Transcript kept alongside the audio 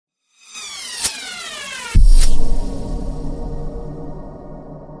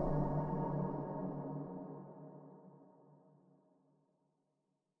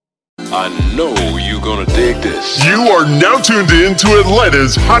I know you're gonna dig this. You are now tuned in to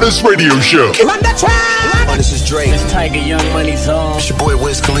Atlanta's hottest radio show. Oh, this is Drake. This Tiger Young Money's on. It's your boy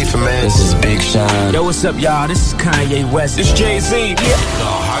Wiz Khalifa, man. This is Big Sean. Yo, what's up, y'all? This is Kanye West. This Jay-Z. Yeah. The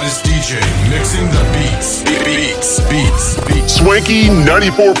hottest DJ mixing the beats. Beats. Swanky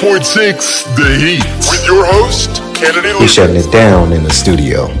 94.6 The Heat. With your host, Kennedy Lucas. He's shutting it down in the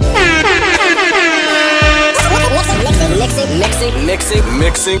studio. Mixing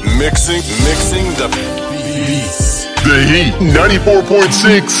the beats. The Heat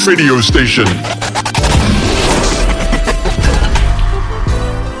 94.6 radio station.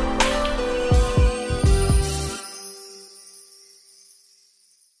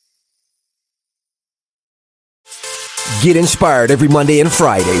 Get inspired every Monday and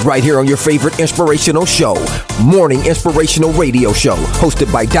Friday right here on your favorite inspirational show, Morning Inspirational Radio Show,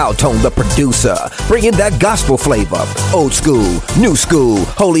 hosted by Dowtone, the producer, bringing that gospel flavor, old school, new school,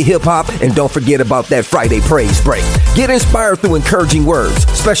 holy hip-hop, and don't forget about that Friday praise break. Get inspired through encouraging words,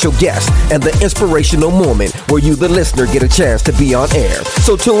 special guests, and the inspirational moment where you, the listener, get a chance to be on air.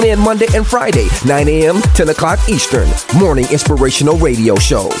 So tune in Monday and Friday, 9 a.m., 10 o'clock Eastern, Morning Inspirational Radio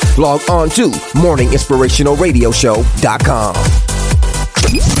Show. Log on to morninginspirationalradioshow.com.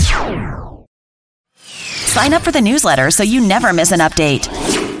 Sign up for the newsletter so you never miss an update.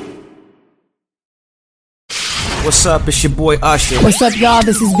 What's up? It's your boy Usher. What's up, y'all?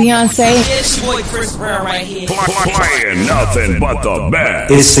 This is Beyonce. It's your boy Chris Brown right here. Playing nothing but the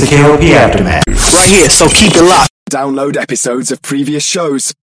best. It's the KLP Aftermath. Right here, so keep it locked. Download episodes of previous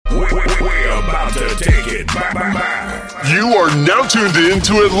shows. We're about to take it back. You are now tuned in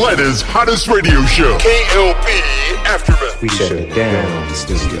to Atlanta's hottest radio show, KLP Aftermath. We shut it down in the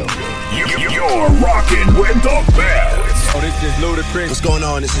studio. You're rocking with the best. Oh, this is Ludacris. What's going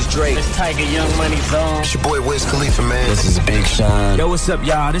on? This is Drake. This Tiger Young Money's on. It's your boy Wiz Khalifa, man. This is Big Sean. Yo, what's up,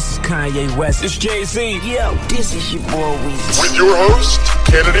 y'all? This is Kanye West. This Jay-Z. Yo, this is your boy Weezy. With your host,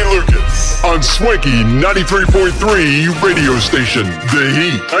 Kennedy Lucas. On Swanky 93.3 radio station, The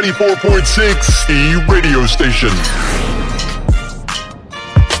Heat 94.6 E radio station.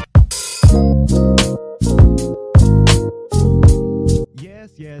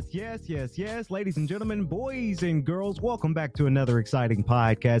 Yes, ladies and gentlemen, boys and girls, welcome back to another exciting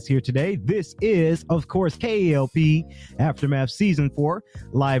podcast here today. This is, of course, KLP Aftermath Season 4,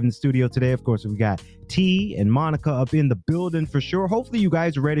 live in the studio today. Of course, we got T and Monica up in the building for sure. Hopefully, you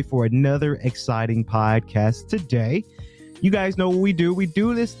guys are ready for another exciting podcast today. You guys know what we do. We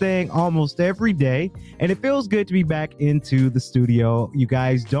do this thing almost every day, and it feels good to be back into the studio. You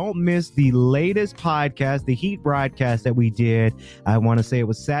guys don't miss the latest podcast, the Heat broadcast that we did. I want to say it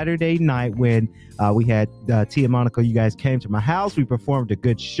was Saturday night when we had T and Monica. You guys came to my house. We performed a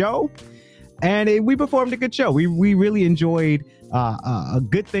good show, and we performed a good show. We really enjoyed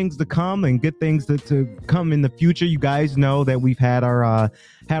good things to come and good things to come in the future. You guys know that we've had our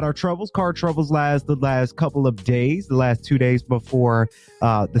car troubles the last couple of days, the last 2 days before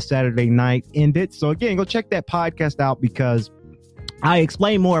the Saturday night ended. So again, go check that podcast out because I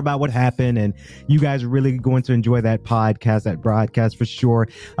explain more about what happened, and you guys are really going to enjoy that podcast, that broadcast for sure.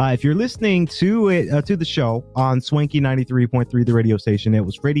 If you're listening to it, to the show on Swanky 93.3, the radio station, it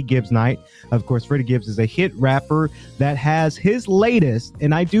was Freddie Gibbs night. Of course, Freddie Gibbs is a hit rapper that has his latest,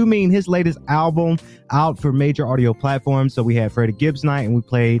 and I do mean his latest album, out for major audio platforms. So we had Freddie Gibbs night, and we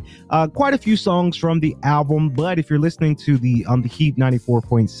played quite a few songs from the album. But if you're listening to the Heat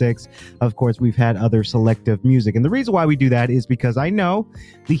 94.6, of course, we've had other selective music. And the reason why we do that is because I know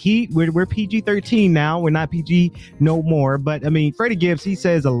the Heat, we're PG-13 now. We're not PG no more. But I mean, Freddie Gibbs, he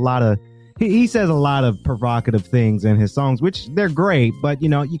says a lot of provocative things in his songs, which they're great, but you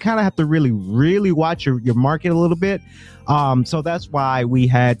know, you kind of have to really watch your market a little bit. So that's why we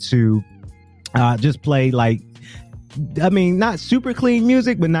had to just play not super clean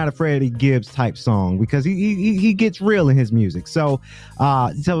music, but not a Freddie Gibbs type song, because he gets real in his music. So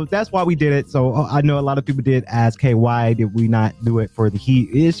that's why we did it. So I know a lot of people did ask, hey, why did we not do it for the Heat?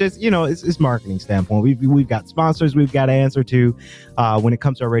 It's just, it's marketing standpoint. We've got sponsors we've got to answer to when it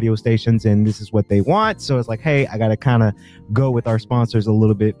comes to our radio stations, and this is what they want. So it's like, hey, I got to kind of go with our sponsors a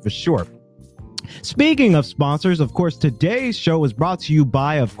little bit for sure. Speaking of sponsors, of course, today's show is brought to you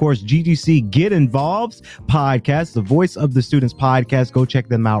by, of course, GGC Get Involved podcast, the Voice of the Students podcast. Go check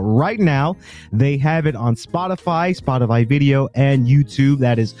them out right now. They have it on Spotify Video, and YouTube.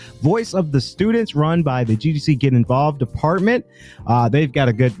 That is Voice of the Students, run by the GGC Get Involved department. They got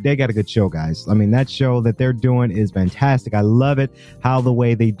a good show, guys. I mean, that show that they're doing is fantastic. I love it, how the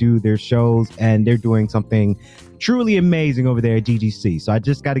way they do their shows, and they're doing something truly amazing over there at GGC. So I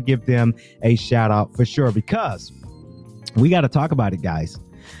just got to give them a shout out for sure, because we got to talk about it, guys.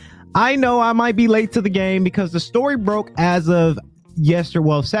 I know I might be late to the game because the story broke as of yesterday.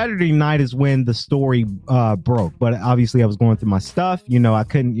 Well, Saturday night is when the story broke, but obviously I was going through my stuff. I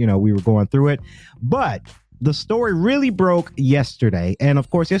couldn't, we were going through it, but the story really broke yesterday. And of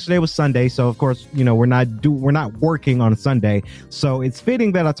course, yesterday was Sunday. So of course, we're not working on a Sunday. So it's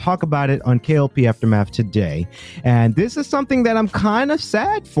fitting that I talk about it on KLP Aftermath today. And this is something that I'm kind of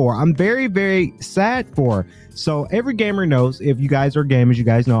sad for. I'm very, very sad for. So every gamer knows, if you guys are gamers, you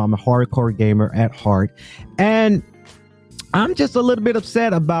guys know I'm a hardcore gamer at heart. And I'm just a little bit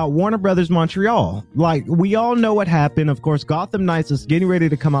upset about Warner Brothers Montreal. Like, we all know what happened. Of course, Gotham Knights is getting ready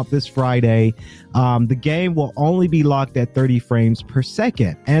to come out this Friday. The game will only be locked at 30 frames per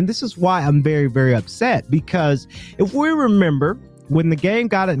second. And this is why I'm very, very upset, because if we remember, when the game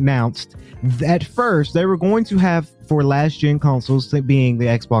got announced, at first they were going to have, for last gen consoles, being the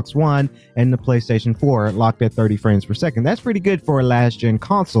Xbox One and the PlayStation 4, locked at 30 frames per second. That's pretty good for a last gen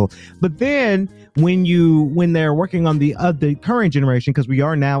console. But then when they're working on the current generation, because we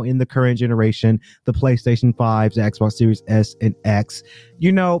are now in the current generation, the PlayStation 5s, the Xbox Series S and X,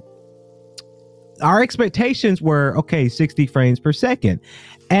 our expectations were 60 frames per second.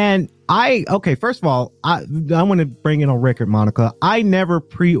 And first of all, I want to bring it on record, Monica. I never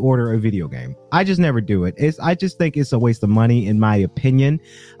pre-order a video game. I just never do it. I just think it's a waste of money, in my opinion.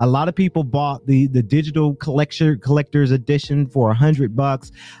 A lot of people bought the digital collector's edition for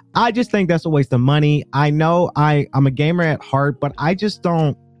 $100. I just think that's a waste of money. I know I'm a gamer at heart, but I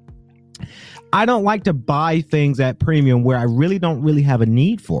don't like to buy things at premium where I really don't have a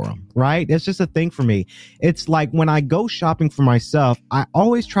need for them, right? That's just a thing for me. It's like when I go shopping for myself, I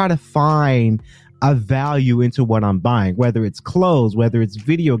always try to find a value into what I'm buying, whether it's clothes, whether it's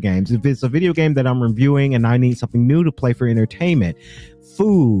video games. If it's a video game that I'm reviewing and I need something new to play for entertainment,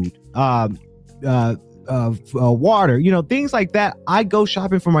 food, water, things like that. I go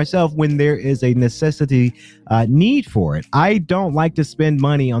shopping for myself when there is a necessity need for it. I don't like to spend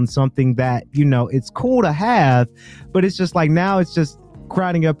money on something that, it's cool to have, but it's just like, now it's just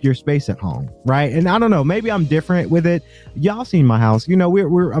crowding up your space at home, right? And I don't know, maybe I'm different with it. Y'all seen my house,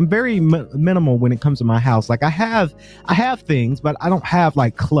 I'm very minimal when it comes to my house. Like I have things, but I don't have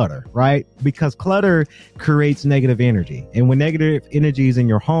like clutter, right? Because clutter creates negative energy, and when negative energy is in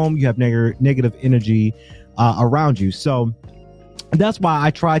your home, you have negative energy around you. So that's why I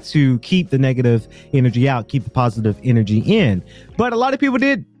try to keep the negative energy out, keep the positive energy in. But a lot of people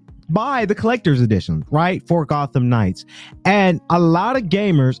did buy the collector's edition, right, for Gotham Knights. And a lot of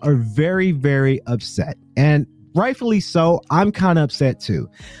gamers are very, very upset. And rightfully so. I'm kind of upset too.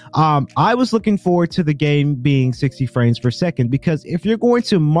 I was looking forward to the game being 60 frames per second, because if you're going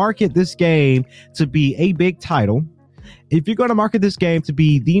to market this game to be a big title, if you're going to market this game to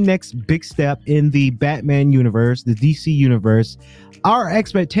be the next big step in the Batman universe, the DC universe, our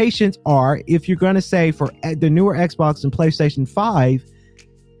expectations are, if you're going to say for the newer Xbox and PlayStation 5,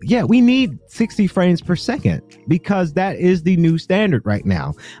 yeah, we need 60 frames per second, because that is the new standard right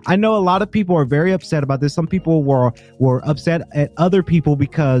now. I know a lot of people are very upset about this. Some people were upset at other people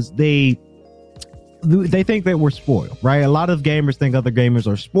because they think that we're spoiled, right? A lot of gamers think other gamers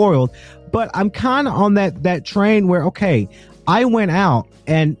are spoiled, but I'm kind of on that train where, I went out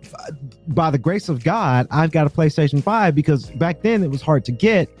and by the grace of God, I've got a PlayStation 5, because back then it was hard to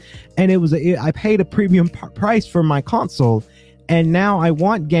get, and I paid a premium price for my console. And now I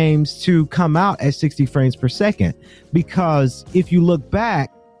want games to come out at 60 frames per second, because if you look back,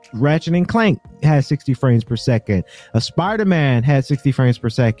 Ratchet & Clank has 60 frames per second. Spider-Man had 60 frames per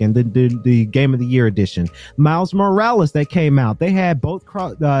second, the Game of the Year edition. Miles Morales that came out, they had both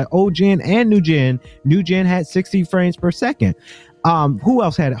old gen and new gen. New gen had 60 frames per second. Who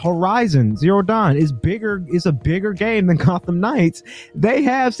else had it? Horizon Zero Dawn is a bigger game than Gotham Knights. They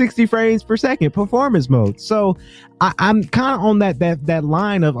have 60 frames per second performance mode. So I'm kind of on that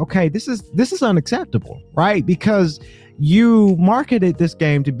line of, this is unacceptable, right? Because you marketed this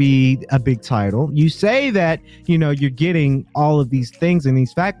game to be a big title. You say that, you're getting all of these things and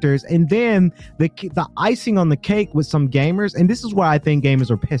these factors, and then the icing on the cake with some gamers, and this is why I think gamers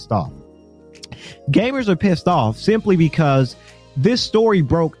are pissed off. Gamers are pissed off simply because this story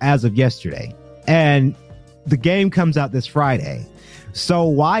broke as of yesterday, and the game comes out this Friday. So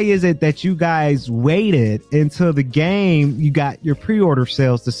why is it that you guys waited until the game, you got your pre-order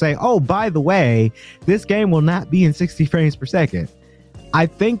sales to say, oh, by the way, this game will not be in 60 frames per second? I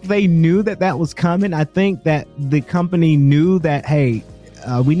think they knew that was coming. I think that the company knew that, hey,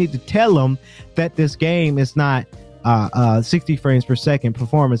 we need to tell them that this game is not 60 frames per second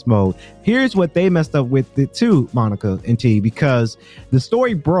performance mode. Here's what they messed up with it too, Monica and T, because the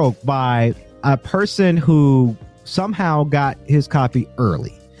story broke by a person who somehow got his copy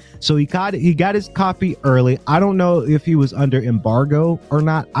early. So he got his copy early. I don't know if he was under embargo or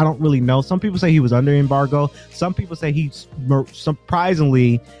not. I don't really know. Some people say he was under embargo. Some people say he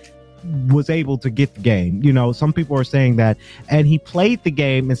surprisingly was able to get the game. You know, some people are saying that, and he played the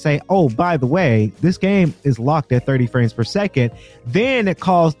game and say, oh, by the way, this game is locked at 30 frames per second. Then it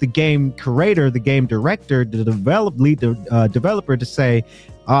calls the game creator, the game director, the developer to say,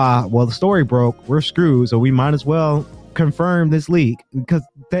 well, the story broke, we're screwed, so we might as well confirm this leak, because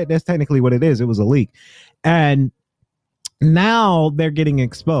that's technically what it is. It was a leak. And now they're getting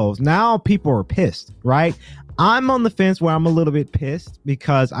exposed. Now people are pissed, right? I'm on the fence where I'm a little bit pissed,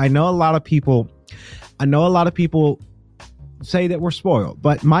 because I know a lot of people say that we're spoiled,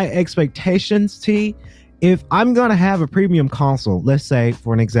 but my expectations, if I'm going to have a premium console, let's say,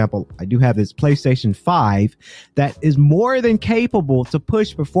 for an example, I do have this PlayStation 5 that is more than capable to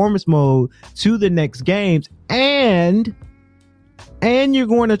push performance mode to the next games, and you're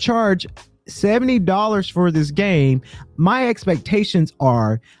going to charge $70 for this game. My expectations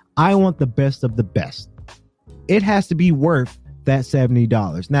are, I want the best of the best. It has to be worth that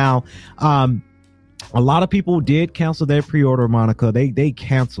 $70. Now, a lot of people did cancel their pre-order, Monica. They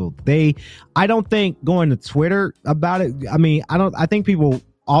canceled. I don't think going to Twitter about it. I mean, I think people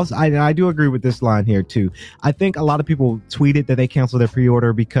also, I do agree with this line here too. I think a lot of people tweeted that they canceled their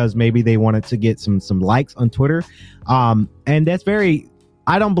pre-order because maybe they wanted to get some likes on Twitter. And that's very,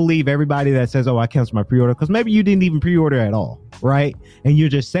 I don't believe everybody that says, oh, I canceled my pre-order, because maybe you didn't even pre-order at all, right? And you're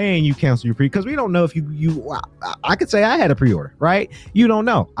just saying you canceled your because we don't know if I could say I had a pre-order, right? You don't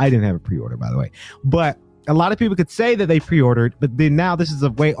know. I didn't have a pre-order, by the way. But a lot of people could say that they pre-ordered, but then now this is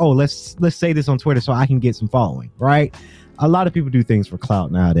a way, oh, let's say this on Twitter so I can get some following, right? A lot of people do things for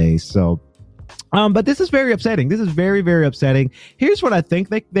clout nowadays, so... but this is very upsetting. This is very, very upsetting. Here's what I think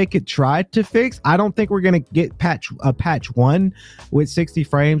they could try to fix. I don't think we're going to get patch 1 with 60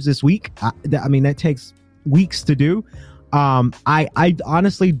 frames this week. I mean, that takes weeks to do. I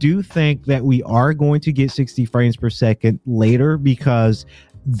honestly do think that we are going to get 60 frames per second later, because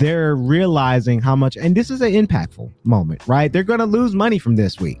they're realizing how much, and this is an impactful moment, right? They're going to lose money from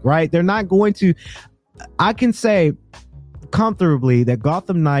this week, right? They're not going to, I can say comfortably that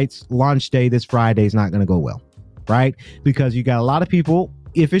Gotham Knights launch day this Friday is not going to go well, right? Because you got a lot of people,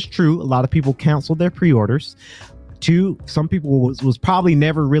 if it's true, a lot of people canceled their pre-orders. Some people was probably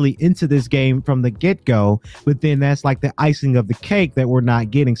never really into this game from the get-go, but then that's like the icing of the cake that we're not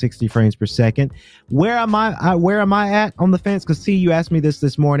getting 60 frames per second. Where am I at on the fence? Because you asked me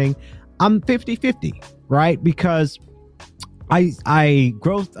this morning. I'm 50-50, right? Because I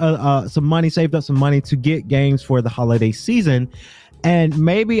grossed some money, saved up some money to get games for the holiday season. And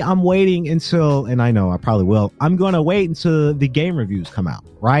maybe I'm waiting until, and I know I probably will, I'm going to wait until the game reviews come out,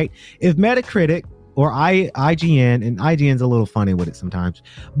 right? If Metacritic or IGN, and IGN's a little funny with it sometimes,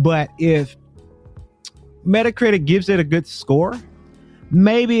 but if Metacritic gives it a good score,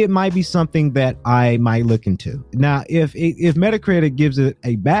 maybe it might be something that I might look into. Now, if Metacritic gives it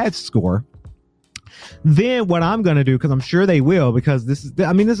a bad score, then what I'm going to do, because I'm sure they will, because this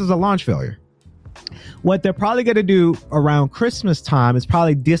is a launch failure. What they're probably going to do around Christmas time is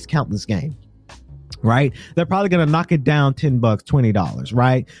probably discount this game, right? They're probably going to knock it down $10, $20,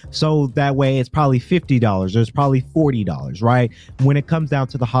 right? So that way it's probably $50. There's probably $40, right? When it comes down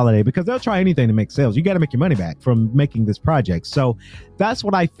to the holiday, because they'll try anything to make sales. You got to make your money back from making this project. So that's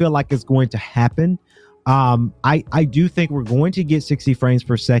what I feel like is going to happen. I do think we're going to get 60 frames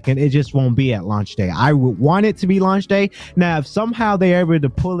per second. It just won't be at launch day. I would want it to be launch day. Now, if somehow they're able to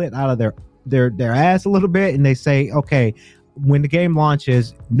pull it out of their ass a little bit, and they say, okay, when the game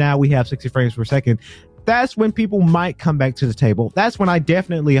launches, now we have 60 frames per second, that's when people might come back to the table. That's when I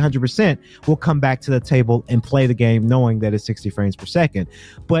definitely 100% will come back to the table and play the game knowing that it's 60 frames per second.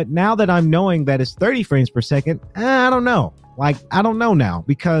 But now that I'm knowing that it's 30 frames per second, I don't know. I don't know now,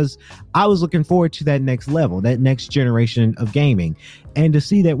 because I was looking forward to that next level, that next generation of gaming. And to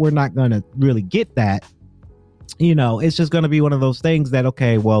see that we're not going to really get that, it's just going to be one of those things that,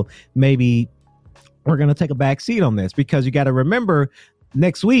 okay, well, maybe we're going to take a back seat on this, because you got to remember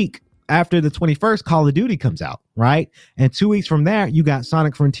next week after the 21st, Call of Duty comes out, right? And 2 weeks from there, you got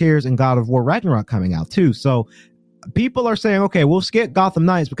Sonic Frontiers and God of War Ragnarok coming out too. So people are saying, okay, we'll skip Gotham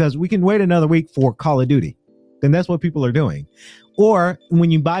Knights because we can wait another week for Call of Duty. Then that's what people are doing. Or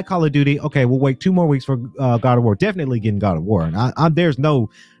when you buy Call of Duty, okay, we'll wait 2 more weeks for God of War. Definitely getting God of War. And there's no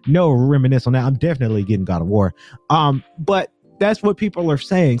reminiscence on that. I'm definitely getting God of War. But that's what people are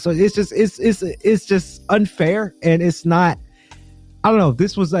saying. So it's just unfair, and it's not. I don't know.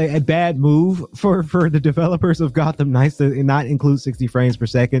 This was a bad move for the developers of Gotham Knights to not include 60 frames per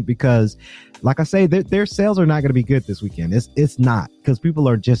second because, like I say, their sales are not going to be good this weekend. It's not, because people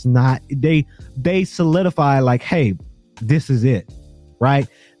are just not. They solidify like, hey, this is it, right?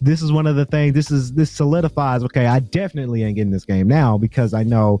 This is one of the things. This solidifies. Okay, I definitely ain't getting this game now because I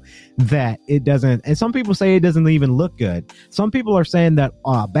know that it doesn't. And some people say it doesn't even look good. Some people are saying that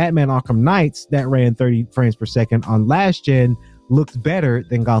Batman Arkham Knights that ran 30 frames per second on last gen looks better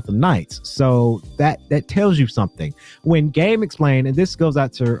than Gotham Knights. So that tells you something. When Game Explain, and this goes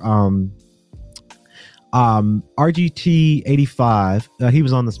out to RGT85, he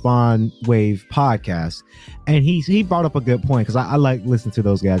was on the Spawn Wave podcast, and he brought up a good point because I like listening to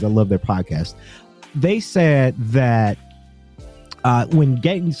those guys. I love their podcast. They said that when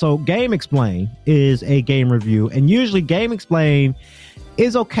Game Explain is a game review, and usually Game Explain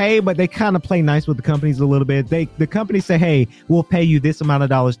is okay, but they kind of play nice with the companies a little bit. The companies say, hey, we'll pay you this amount of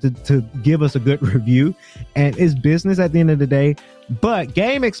dollars to give us a good review, and it's business at the end of the day. But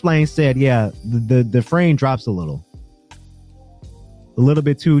Game Explain said, yeah, the frame drops a little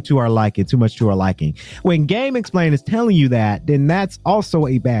bit too our liking, too much to our liking. When Game Explain is telling you that, then that's also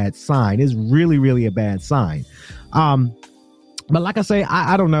a bad sign. It's really, really a bad sign. But like I say,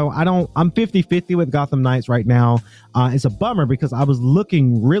 I don't know. I'm 50-50 with Gotham Knights right now. It's a bummer because I was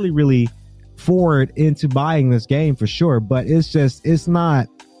looking really, really forward into buying this game for sure. But it's not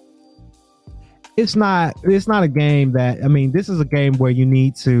a game that, I mean, this is a game where you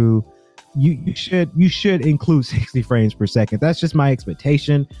need to, you should include 60 frames per second. That's just my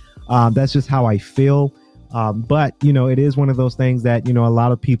expectation. That's just how I feel. But, it is one of those things that, a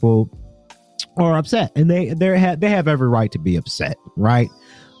lot of people are upset, and they have every right to be upset, right?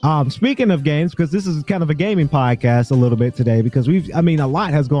 Speaking of games, because this is kind of a gaming podcast a little bit today, because a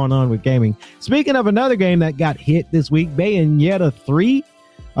lot has gone on with gaming. Speaking of another game that got hit this week, Bayonetta 3,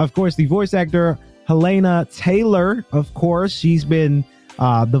 of course, the voice actor Helena Taylor, of course, she's been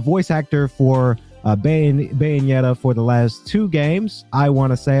the voice actor for Bayonetta for the last 2 games. I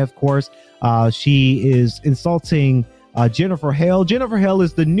want to say, of course, she is insulting Jennifer Hale. Jennifer Hale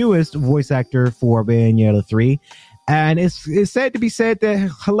is the newest voice actor for Bayonetta 3. And it's said to be said that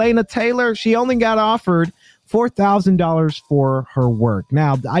Helena Taylor, she only got offered $4,000 for her work.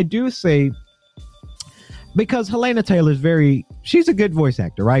 Now, I do say, because Helena Taylor she's a good voice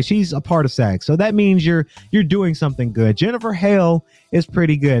actor, right? She's a part of SAG. So that means you're doing something good. Jennifer Hale is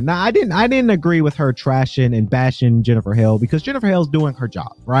pretty good. Now, I didn't agree with her trashing and bashing Jennifer Hale, because Jennifer Hale's doing her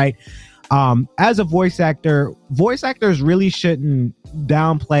job, right? As a voice actors really shouldn't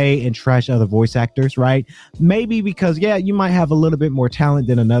downplay and trash other voice actors, right? Maybe because, yeah, you might have a little bit more talent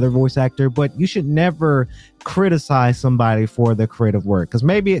than another voice actor, but you should never criticize somebody for their creative work, because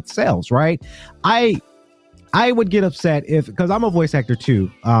maybe it sells, right? I would get upset because I'm a voice actor too.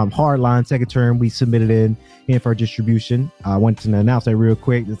 Hardline, second term, we submitted in for our distribution. I wanted to announce that real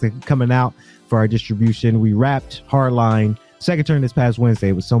quick. It's coming out for our distribution. We wrapped Hardline second turn this past Wednesday.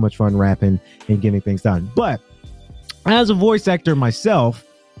 It was so much fun rapping and getting things done. But as a voice actor myself,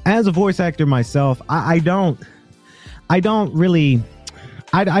 I don't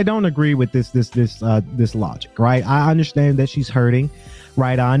agree with this logic, right? I understand that she's hurting,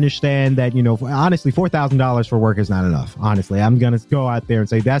 right? I understand that, honestly, $4,000 for work is not enough. Honestly, I'm going to go out there and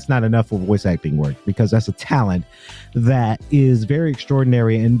say that's not enough for voice acting work, because that's a talent that is very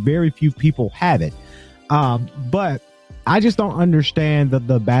extraordinary and very few people have it. But I just don't understand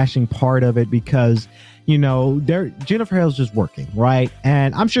the bashing part of it, because, Jennifer Hale's just working, right?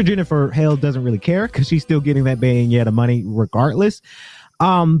 And I'm sure Jennifer Hale doesn't really care, because she's still getting that Bayonetta money regardless.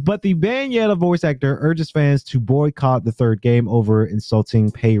 But the Bayonetta voice actor urges fans to boycott the third game over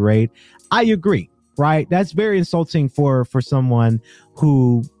insulting pay rate. I agree, right? That's very insulting for someone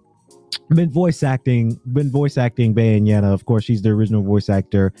who been voice acting Bayonetta. Of course, she's the original voice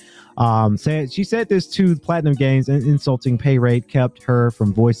actor. She said this to Platinum Games, and insulting pay rate kept her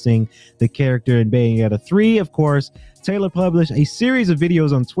from voicing the character in Bayonetta 3. Of course, Taylor published a series of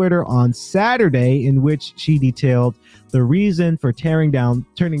videos on Twitter on Saturday in which she detailed the reason for turning down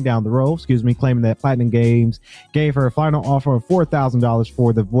the role, claiming that Platinum Games gave her a final offer of $4,000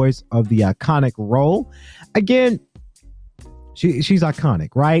 for the voice of the iconic role. Again, she's iconic,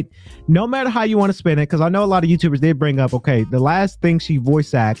 right? No matter how you want to spin it, because I know a lot of YouTubers did bring up, okay, the last thing she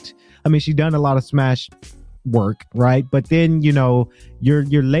voice act, she done a lot of Smash work, right? But then, your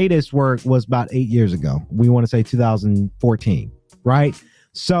latest work was about 8 years ago. We want to say 2014, right?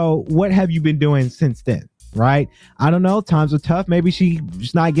 So what have you been doing since then, right? I don't know. Times are tough. Maybe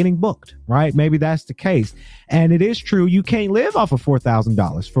she's not getting booked, right? Maybe that's the case. And it is true. You can't live off of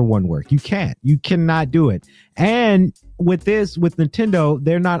 $4,000 for one work. You cannot do it. And with Nintendo,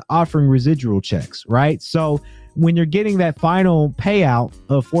 they're not offering residual checks, right? So when you're getting that final payout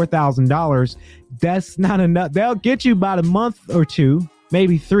of $4,000, that's not enough. They'll get you about a month or two,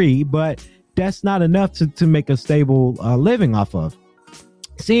 maybe 3, but that's not enough to make a stable living off of.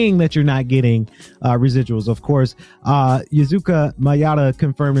 Seeing that you're not getting residuals, of course, Yuzuka Miyata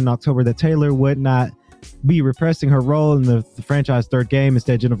confirmed in October that Taylor would not be repressing her role in the franchise third game.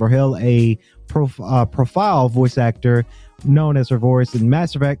 Instead, Jennifer Hill, a profile voice actor known as her voice in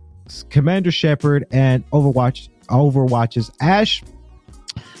Mass Effect, Commander Shepard, and Overwatch's Ash,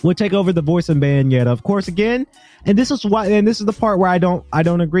 would take over the voice in Bayonetta. Of course, again, and this is the part where I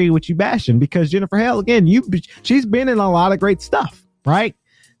don't agree with you bashing, because Jennifer Hill, again, she's been in a lot of great stuff, right?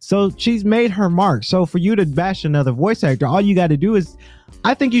 So she's made her mark. So for you to bash another voice actor, all you got to do is,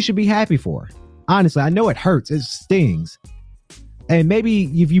 I think you should be happy for her. Honestly, I know it hurts. It stings. And maybe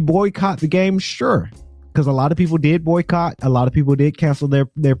if you boycott the game, sure. Because a lot of people did boycott. A lot of people did cancel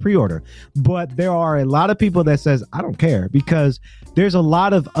their pre-order. But there are a lot of people that says, I don't care. Because there's a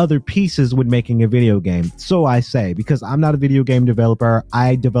lot of other pieces with making a video game. So I say, because I'm not a video game developer.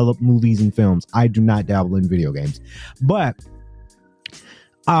 I develop movies and films. I do not dabble in video games. But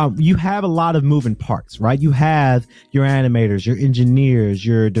you have a lot of moving parts, right? You have your animators, your engineers,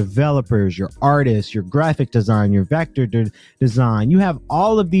 your developers, your artists, your graphic design, your vector design. You have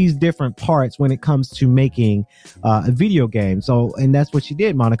all of these different parts when it comes to making a video game. So, and that's what she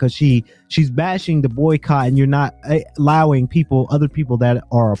did, Monica. She's bashing the boycott, and you're not allowing other people that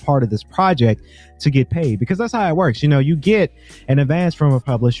are a part of this project to get paid, because that's how it works. You know, you get an advance from a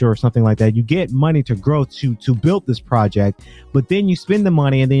publisher or something like that. You get money to grow to build this project, but then you spend the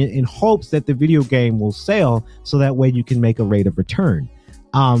money and then in hopes that the video game will sell, so that way you can make a rate of return.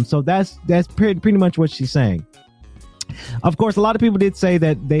 So that's pretty much what she's saying. Of course, a lot of people did say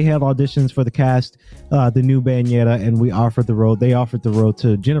that they had auditions for the cast, the new Bayonetta, and they offered the role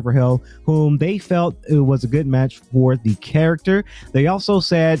to Jennifer Hill, whom they felt it was a good match for the character. They also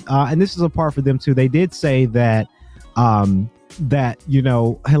said, and this is a part for them too, they did say that Helena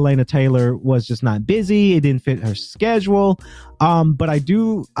Taylor was just not busy. It didn't fit her schedule. But I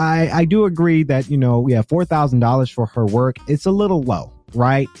do agree that, $4,000 for her work, it's a little low,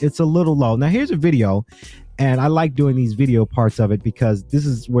 right? It's a little low. Now here's a video. And I like doing these video parts of it, because this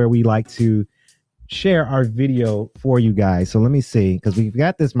is where we like to share our video for you guys. So let me see, because we've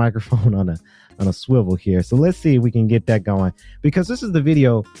got this microphone on a swivel here. So let's see if we can get that going, because this is the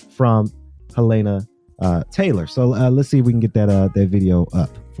video from Helena Taylor. So let's see if we can get that video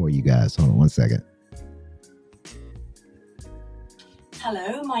up for you guys. Hold on one second.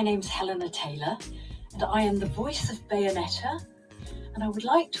 Hello, my name's Helena Taylor, and I am the voice of Bayonetta. And I would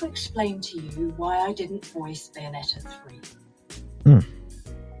like to explain to you why I didn't voice Bayonetta 3.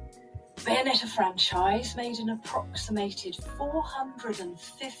 Bayonetta franchise made an approximated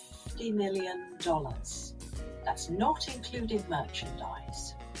 $450 million. That's not including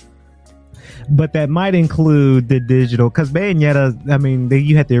merchandise. But that might include the digital, because Bayonetta, I mean,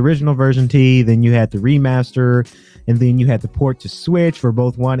 you had the original version T, then you had the remaster, and then you had the port to Switch for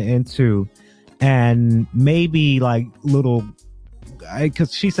both 1 and 2. And maybe like little,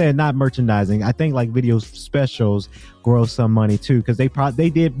 because she said not merchandising. I think like video specials grow some money too, because they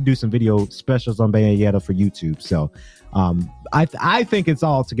did do some video specials on Bayonetta for YouTube. So I think it's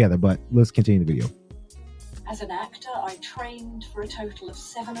all together, but let's continue the video. As an actor, I trained for a total of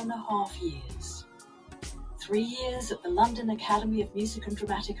 7.5 years. 3 years at the London Academy of Music and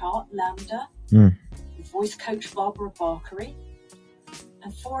Dramatic Art, LAMDA, with voice coach Barbara Barkery,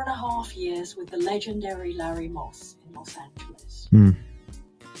 and 4.5 years with the legendary Larry Moss in Los Angeles. And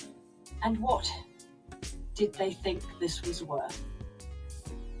what did they think this was worth?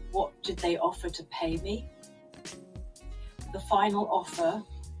 What did they offer to pay me? The final offer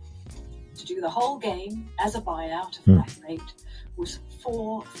to do the whole game as a buyout of that rate was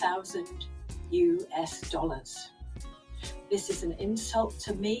 $4,000 US. This is an insult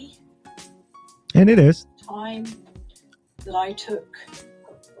to me. And it is. Time that I took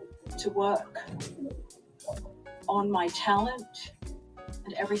to work on my talent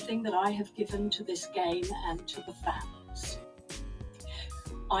and everything that I have given to this game and to the fans.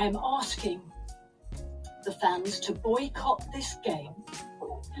 I am asking the fans to boycott this game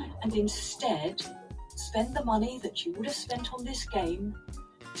and instead spend the money that you would have spent on this game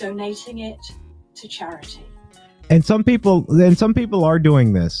donating it to charity. And some people are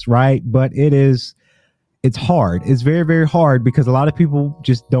doing this, right? But it's hard. It's very, very hard, because a lot of people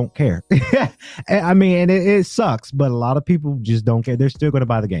just don't care. I mean, and it sucks, but a lot of people just don't care. They're still going to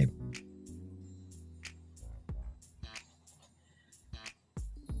buy the game.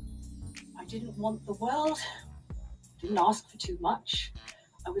 I didn't want the world Didn't ask for too much.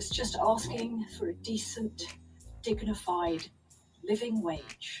 I was just asking for a decent, dignified living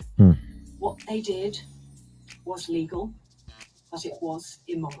wage. What they did was legal, but it was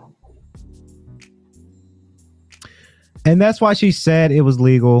immoral. And that's why she said it was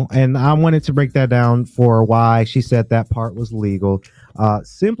legal. And I wanted to break that down for why she said that part was legal.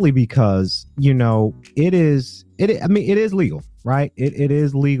 Simply because, you know, it is legal, right? It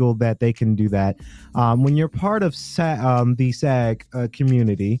is legal that they can do that. When you're part of the SAG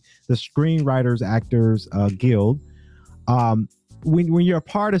community, the Screenwriters Actors Guild, when you're a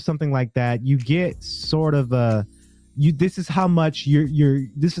part of something like that, you get sort of this is how much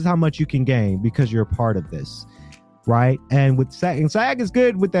this is how much you can gain because you're a part of this. Right. And with SAG, and SAG is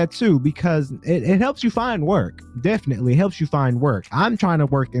good with that, too, because it helps you find work. Definitely helps you find work. I'm trying to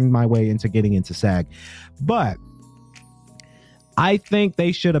work in my way into getting into SAG, but I think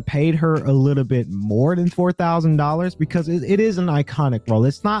they should have paid her a little bit more than $4,000 because it is an iconic role.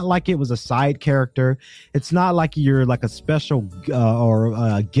 It's not like it was a side character. It's not like you're like a special or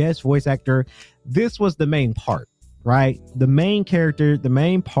a guest voice actor. This was the main part. Right, the main character, the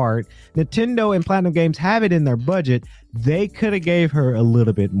main part. Nintendo and Platinum Games have it in their budget. They could have gave her a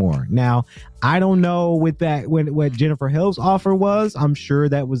little bit more. Now, I don't know with that what Jennifer Hill's offer was. I'm sure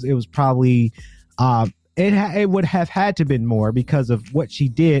it was probably it would have had to been more because of what she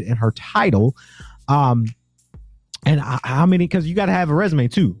did in her title. And how many? Because you got to have a resume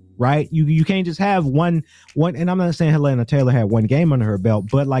too. Right, you can't just have one, and I'm not saying Helena Taylor had one game under her belt,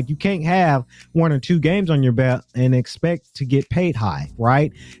 but like you can't have 1 or 2 games on your belt and expect to get paid high,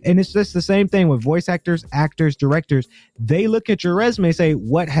 right? And it's just the same thing with voice actors, directors. They look at your resume and say,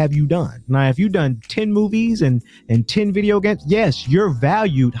 "What have you done?" Now, if you've done 10 movies and 10 video games, yes, your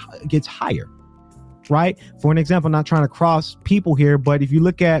value gets higher. Right. For an example, not trying to cross people here, but if you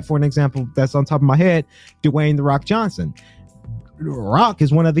look at, for an example, that's on top of my head, Dwayne "The Rock" Johnson. Rock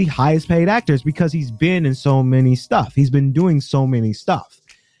is one of the highest paid actors because he's been in so many stuff. He's been doing so many stuff.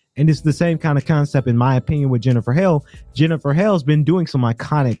 And it's the same kind of concept, in my opinion, with Jennifer Hill. Jennifer Hill's been doing some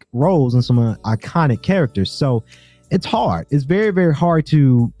iconic roles and some iconic characters. So it's hard. It's very, very hard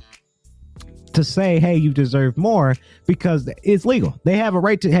to say, hey, you deserve more because it's legal. They have a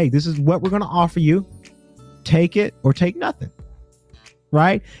right to, hey, this is what we're going to offer you. Take it or take nothing.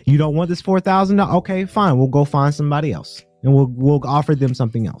 Right? You don't want this $4,000? Okay, fine. We'll go find somebody else. And we'll offer them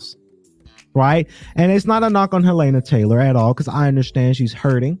something else, right? And it's not a knock on Helena Taylor at all, because I understand she's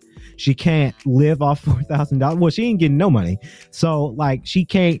hurting. She can't live off $4,000. Well, she ain't getting no money, so like she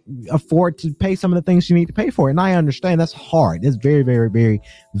can't afford to pay some of the things she needs to pay for. And I understand that's hard. It's very, very, very,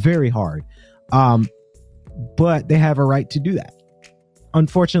 very hard. But they have a right to do that.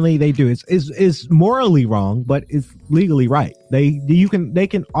 Unfortunately, they do. It's morally wrong, but it's legally right. They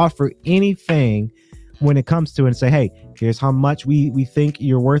can offer anything when it comes to it and say, hey, here's how much we think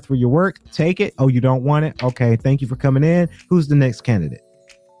you're worth for your work. Take it. Oh, you don't want it? Okay, thank you for coming in. Who's the next candidate?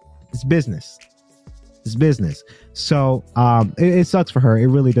 It's business. It's business. So it sucks for her. It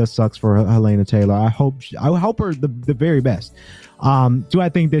really does sucks for Helena Taylor. I hope her the very best. Do I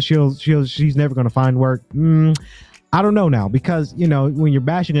think that she's never going to find work? I don't know now, because you know, when you're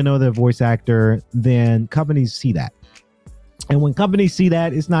bashing another voice actor, then companies see that. And when companies see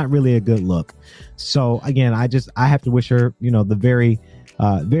that, it's not really a good look. So again, I have to wish her, you know, the very,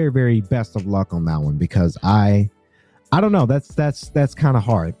 very, very best of luck on that one, because I don't know. That's kind of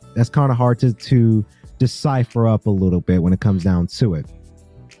hard. That's kind of hard to decipher up a little bit when it comes down to it.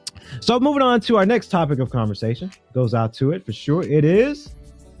 So moving on to our next topic of conversation, goes out to it for sure. It is.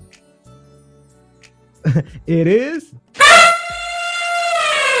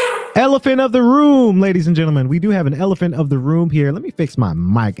 Elephant of the room, ladies and gentlemen. We do have an elephant of the room here. Let me fix my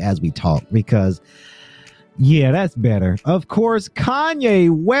mic as we talk, because yeah, that's better. Of course, Kanye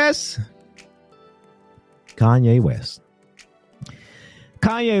West,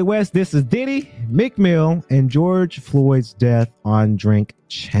 this is Diddy, Meek Mill, and George Floyd's death on Drink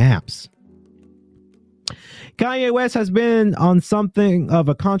Champs. Kanye West has been on something of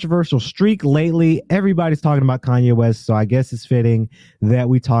a controversial streak lately. Everybody's talking about Kanye West, so I guess it's fitting that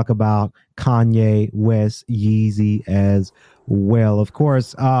we talk about Kanye West Yeezy as well. Of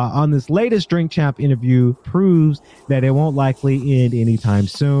course, on this latest Drink Champ interview proves that it won't likely end anytime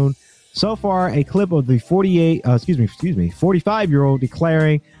soon. So far, a clip of the 45-year-old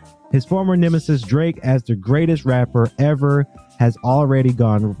declaring his former nemesis Drake as the greatest rapper ever has already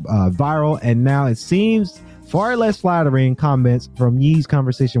gone viral, and now it seems far less flattering comments from Yee's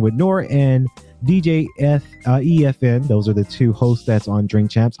conversation with Noor and DJ EFN. Those are the two hosts that's on Drink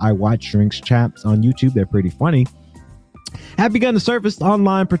Champs. I watch Drink Champs on YouTube. They're pretty funny. have begun to surface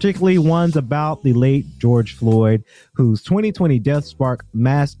online, particularly ones about the late George Floyd, whose 2020 death sparked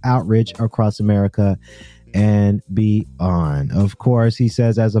mass outrage across America and beyond. Of course, he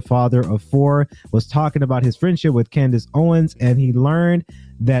says, as a father of four, was talking about his friendship with Candace Owens, and he learned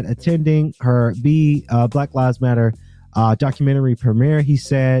that attending her Black Lives Matter documentary premiere, he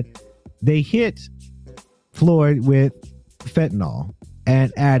said they hit Floyd with fentanyl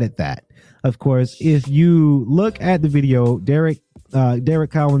and added that. Of course, if you look at the video, Derek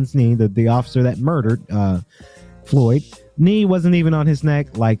Cowan's knee, the officer that murdered Floyd, knee wasn't even on his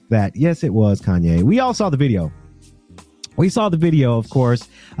neck like that. Yes, it was, Kanye. We all saw the video. We saw the video, of course,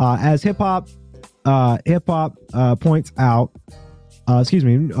 as hip hop points out.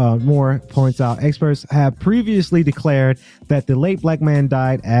 Moore points out, experts have previously declared that the late black man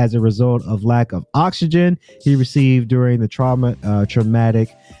died as a result of lack of oxygen he received during the traumatic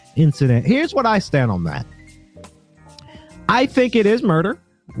incident. Here's what I stand on that. I think it is murder,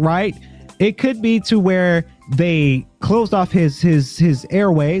 right? It could be to where they closed off his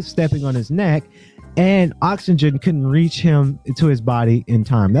airway, stepping on his neck, and oxygen couldn't reach him to his body in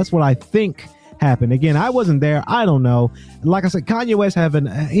time. That's what I think happened. Again, I wasn't there. I don't know. Like I said, Kanye West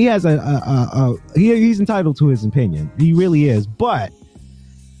he's entitled to his opinion. He really is. But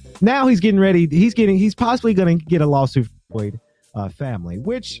now he's getting ready. He's possibly going to get a lawsuit for family,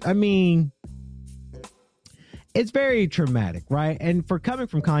 which, I mean, it's very traumatic, right? And for coming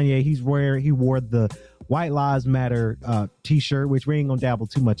from Kanye, he wore the White Lives Matter t-shirt, which we ain't gonna dabble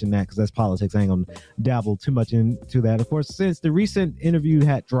too much in that because that's politics. I ain't gonna dabble too much into that. Of course, since the recent interview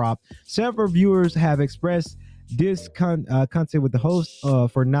had dropped, several viewers have expressed discontent with the host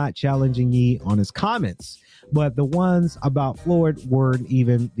for not challenging Ye on his comments. But the ones about Floyd weren't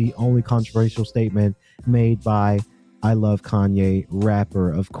even the only controversial statement made by I Love Kanye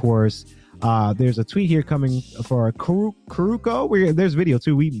rapper. Of course, there's a tweet here coming for Karuko. There's video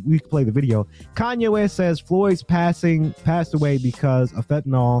too. We can play the video. Kanye West says Floyd's passed away because of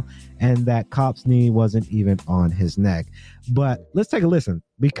fentanyl and that cop's knee wasn't even on his neck. But let's take a listen,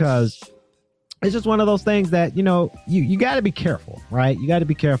 because it's just one of those things that, you know, you got to be careful, right? You got to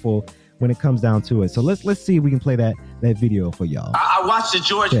be careful when it comes down to it. So let's see if we can play that video for y'all. I watched the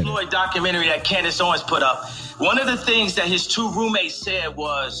George Floyd documentary that Candace Owens put up. One of the things that his two roommates said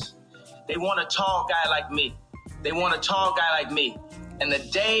was, they want a tall guy like me. They want a tall guy like me. And the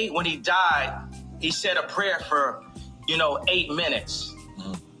day when he died, he said a prayer for, 8 minutes.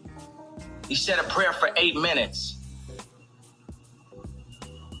 He said a prayer for 8 minutes.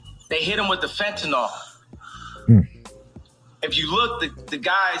 They hit him with the fentanyl. If you look, the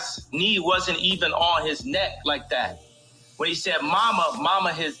guy's knee wasn't even on his neck like that. When he said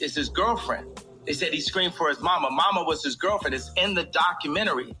mama is his girlfriend. They said he screamed for his mama. Mama was his girlfriend. It's in the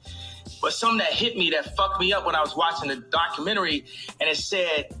documentary. But something that hit me, that fucked me up when I was watching the documentary, and it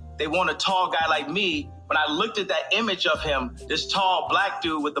said, they want a tall guy like me. When I looked at that image of him, this tall black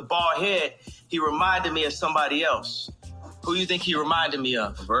dude with the bald head, he reminded me of somebody else. Who you think he reminded me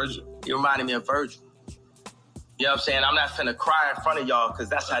of? Virgil. He reminded me of Virgil. You know what I'm saying? I'm not finna cry in front of y'all because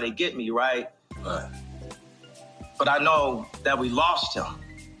that's how they get me, right? But I know that we lost him.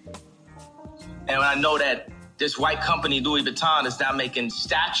 And I know that this white company, Louis Vuitton, is now making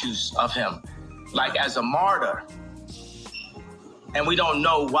statues of him, like as a martyr. And we don't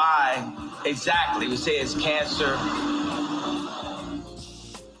know why exactly. We say it's cancer.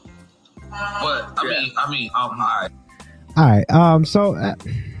 But I mean, all right. So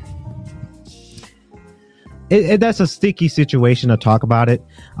that's a sticky situation to talk about it.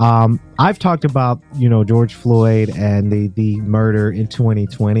 I've talked about, George Floyd and the murder in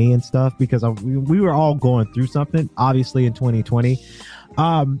 2020 and stuff, because we were all going through something, obviously, in 2020.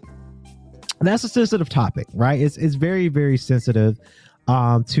 That's a sensitive topic, right? It's very, very sensitive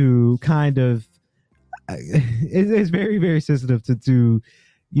to kind of, it's very, very sensitive to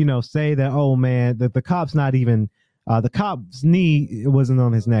say that, oh man, that the cop's not even, the cop's knee wasn't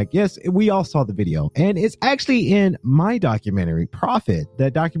on his neck. Yes, we all saw the video, and it's actually in my documentary, Prophet,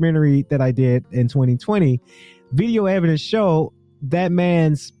 that documentary that I did in 2020. Video evidence show that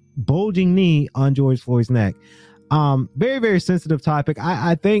man's bulging knee on George Floyd's neck. Very, very sensitive topic.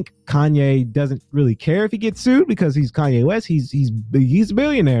 I think Kanye doesn't really care if he gets sued because he's Kanye West. He's a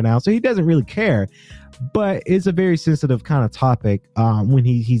billionaire now, so he doesn't really care. But it's a very sensitive kind of topic when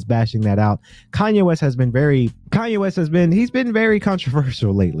he's bashing that out. Kanye West has been very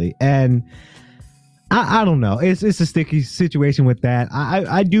controversial lately, and I don't know. It's a sticky situation with that.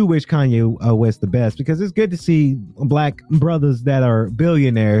 I do wish Kanye West the best, because it's good to see black brothers that are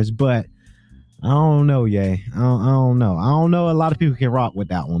billionaires, but I don't know, I don't know. I don't know a lot of people can rock with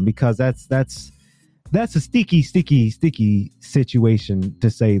that one, because that's that's a sticky situation, to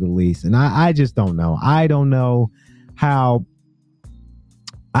say the least. And I just don't know. I don't know how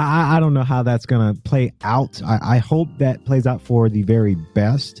that's going to play out. I hope that plays out for the very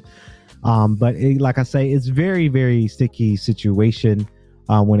best. But like I say, it's very, very sticky situation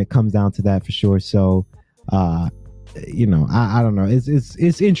when it comes down to that, for sure. So, I don't know.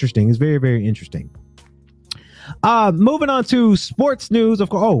 It's interesting. It's very, very interesting. Moving on to sports news, of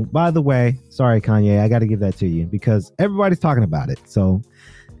course. Oh, by the way, sorry, Kanye, I got to give that to you because everybody's talking about it. So,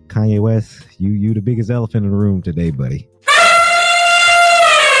 Kanye West, you the biggest elephant in the room today, buddy.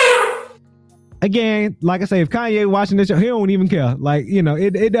 Again, like I say, if Kanye watching this show, he don't even care. Like,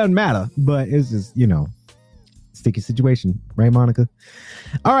 it doesn't matter. But it's just, sticky situation, right, Monica?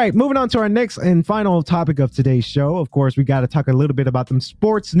 All right, moving on to our next and final topic of today's show. Of course, we got to talk a little bit about them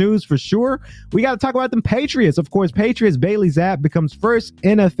sports news for sure. We got to talk about them Patriots. Of course, Patriots Bailey Zappe becomes first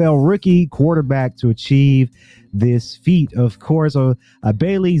NFL rookie quarterback to achieve this feat. Of course,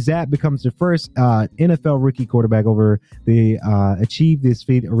 Bailey Zappe becomes the first NFL rookie quarterback over the achieve this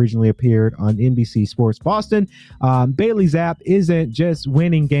feat. Originally appeared on NBC Sports Boston. Bailey Zappe isn't just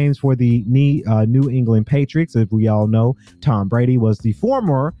winning games for the New England Patriots. As we all know, Tom Brady was the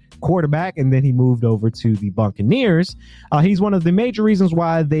former quarterback, and then he moved over to the Buccaneers. He's one of the major reasons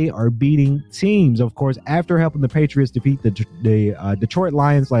why they are beating teams. Of course, after helping the Patriots defeat the Detroit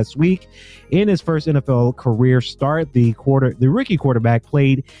Lions last week in his first NFL career start, the rookie quarterback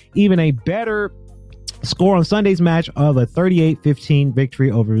played even a better score on Sunday's match of a 38-15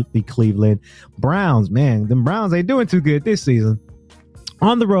 victory over the Cleveland Browns. Man, them Browns ain't doing too good this season.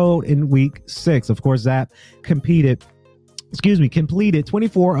 On the road in week 6, of course, Zappe completed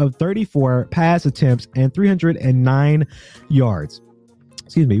 24 of 34 pass attempts and 309 yards.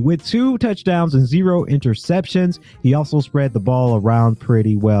 With 2 touchdowns and 0 interceptions. He also spread the ball around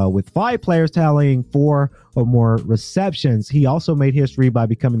pretty well, with 5 players tallying 4 or more receptions. He also made history by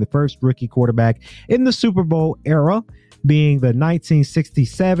becoming the first rookie quarterback in the Super Bowl era, being the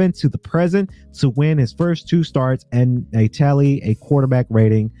 1967 to the present, to win his first 2 starts and tally a quarterback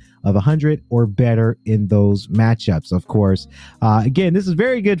rating of 100 or better in those matchups. Of course, again, this is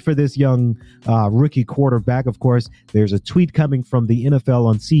very good for this young rookie quarterback. Of course, there's a tweet coming from the NFL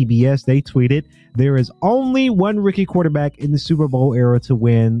on CBS. They tweeted, "There is only one rookie quarterback in the Super Bowl era to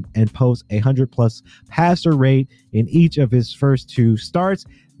win and post a 100+ passer rate in each of his first 2 starts.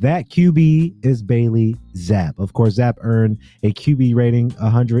 That QB is Bailey Zappe." Of course, Zappe earned a QB rating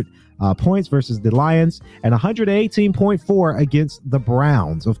 100 points versus the Lions and 118.4 against the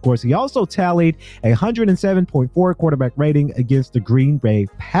Browns. Of course, he also tallied a 107.4 quarterback rating against the Green Bay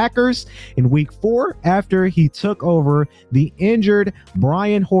Packers in week 4 after he took over the injured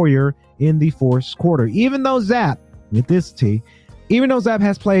Brian Hoyer in the 4th quarter. Even though Zappe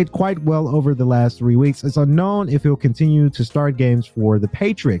has played quite well over the last 3 weeks, it's unknown if he'll continue to start games for the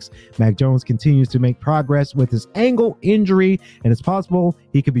Patriots. Mac Jones continues to make progress with his ankle injury, and it's possible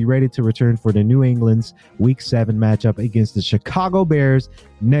he could be ready to return for the New England's Week 7 matchup against the Chicago Bears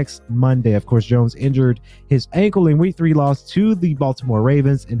next Monday. Of course, Jones injured his ankle in Week 3 loss to the Baltimore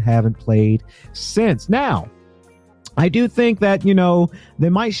Ravens and haven't played since. Now, I do think that, they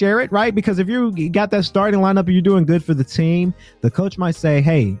might share it, right? Because if you got that starting lineup and you're doing good for the team, the coach might say,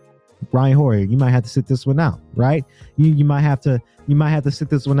 "Hey, Brian Hoyer, you might have to sit this one out," right? You might have to sit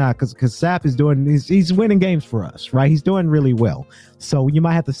this one out because Zappe is he's winning games for us, right? He's doing really well. So you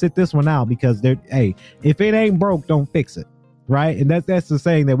might have to sit this one out because if it ain't broke, don't fix it. Right. And that's the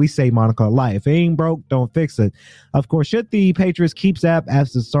saying that we say, Monica, a lot. If it ain't broke, don't fix it. Of course, should the Patriots keep Zappe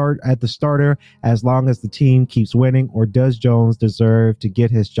at the starter as long as the team keeps winning, or does Jones deserve to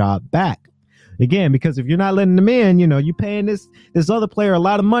get his job back? Again, because if you're not letting them in, you're paying this other player a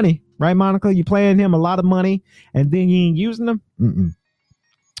lot of money, right, Monica? You're paying him a lot of money and then you ain't using them.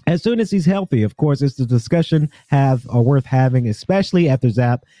 As soon as he's healthy, of course, it's the discussion worth having, especially after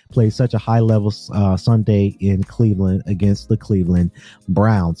Zappe plays such a high level Sunday in Cleveland against the Cleveland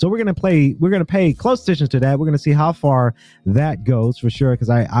Browns. So we're gonna pay close attention to that. We're gonna see how far that goes for sure,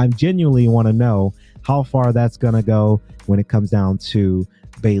 because I genuinely want to know how far that's gonna go when it comes down to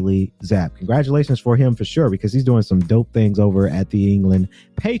Bailey Zappe. Congratulations for him for sure, because he's doing some dope things over at the England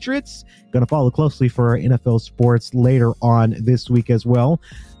Patriots. Going to follow closely for NFL sports later on this week as well.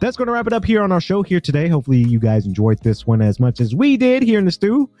 That's going to wrap it up here on our show here today. Hopefully you guys enjoyed this one as much as we did here in the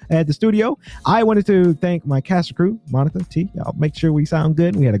studio. I wanted to thank my cast crew, Monica, T. I'll make sure we sound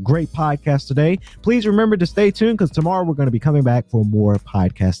good. We had a great podcast today. Please remember to stay tuned, because tomorrow we're going to be coming back for more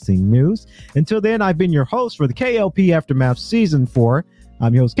podcasting news. Until then, I've been your host for the KLP Aftermath Season 4.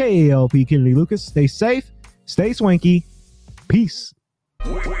 I'm your host, KLP Kennedy Lucas. Stay safe, stay swanky. Peace.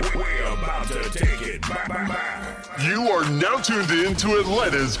 We're about about to take it back. You are now tuned in to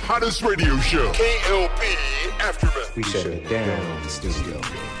Atlanta's hottest radio show, KLP Aftermath. We shut it down in the studio.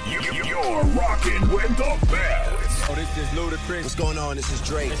 You're rocking with the best. Oh, this is Ludacris. What's going on? This is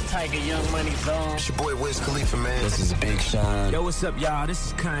Drake. It's Tiger Young Money Zone. It's your boy Wiz Khalifa, man. This is Big Sean. Yo, what's up, y'all? This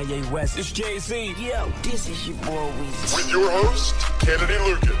is Kanye West. It's Jay-Z. Yo, this is your boy Weezy. With your host, Kennedy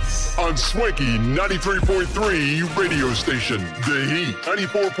Lucas. On Swanky 93.3 radio station. The Heat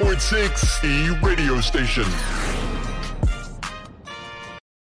 94.6 radio station.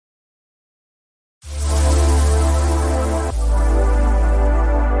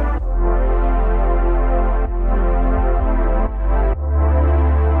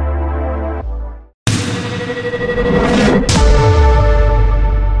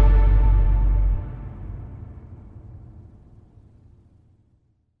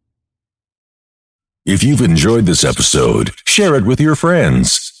 If you've enjoyed this episode, share it with your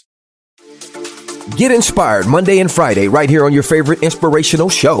friends. Get inspired Monday and Friday right here on your favorite inspirational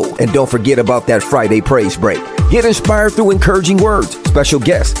show. And don't forget about that Friday praise break. Get inspired through encouraging words, special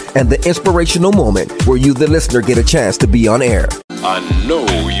guests, and the inspirational moment where you, the listener, get a chance to be on air. I know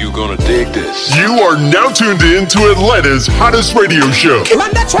you're gonna dig this. You are now tuned in to Atlanta's hottest radio show.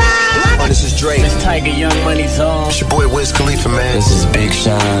 Oh, this is Drake. It's Tiger Young Money Zone. It's your boy Wiz Khalifa, man. This is Big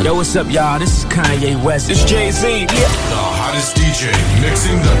Sean. Yo, what's up, y'all? This is Kanye West. It's Jay-Z. The hottest DJ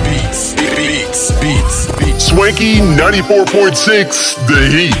mixing the beats. Swanky 94.6 The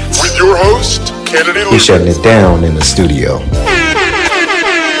Heat. With your host, Kennedy We Lucas. shutting it down in the studio.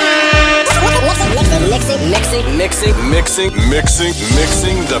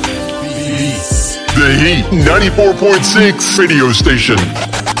 Mixing the beats. The Heat 94.6 radio station.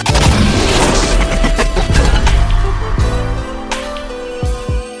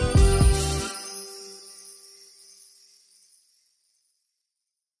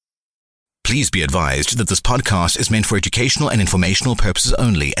 Please be advised that this podcast is meant for educational and informational purposes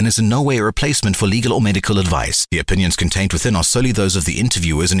only and is in no way a replacement for legal or medical advice. The opinions contained within are solely those of the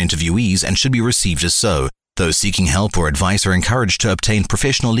interviewers and interviewees and should be received as so. Those seeking help or advice are encouraged to obtain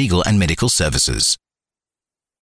professional legal and medical services.